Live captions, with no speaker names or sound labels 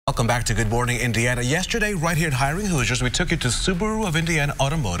Welcome back to Good Morning Indiana. Yesterday, right here at Hiring Hoosiers, we took you to Subaru of Indiana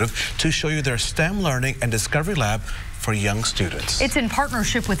Automotive to show you their STEM Learning and Discovery Lab for young students. It's in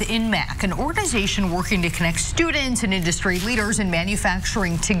partnership with INMAC, an organization working to connect students and industry leaders in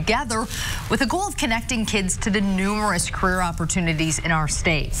manufacturing together with a goal of connecting kids to the numerous career opportunities in our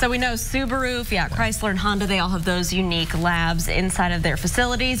state. So we know Subaru, Fiat Chrysler, and Honda, they all have those unique labs inside of their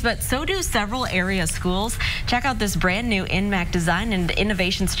facilities, but so do several area schools. Check out this brand new INMAC Design and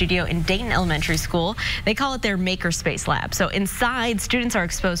Innovation Studio in Dayton Elementary School. They call it their Makerspace Lab. So inside, students are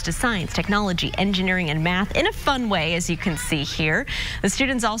exposed to science, technology, engineering, and math in a fun way, as you can see here. The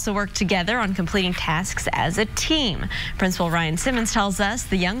students also work together on completing tasks as a team. Principal Ryan Simmons tells us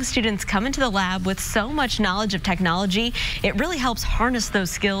the young students come into the lab with so much knowledge of technology, it really helps harness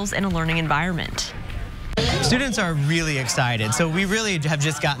those skills in a learning environment. Students are really excited, so we really have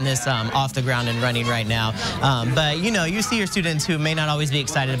just gotten this off the ground and running right now. But you know, you see your students who may not always be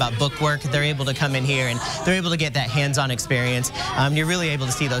excited about book work, they're able to come in here and they're able to get that hands-on experience. You're really able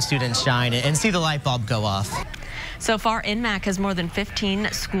to see those students shine and see the light bulb go off. So far, INMAC has more than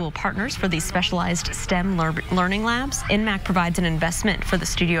 15 school partners for these specialized STEM learning labs. INMAC provides an investment for the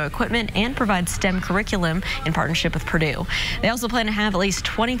studio equipment and provides STEM curriculum in partnership with Purdue. They also plan to have at least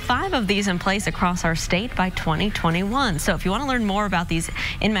 25 of these in place across our state by 2021. So if you want to learn more about these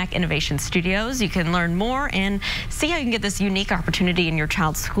INMAC Innovation Studios, you can learn more and see how you can get this unique opportunity in your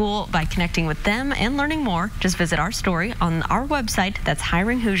child's school by connecting with them and learning more. Just visit our story on our website. That's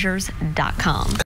hiringhoosiers.com.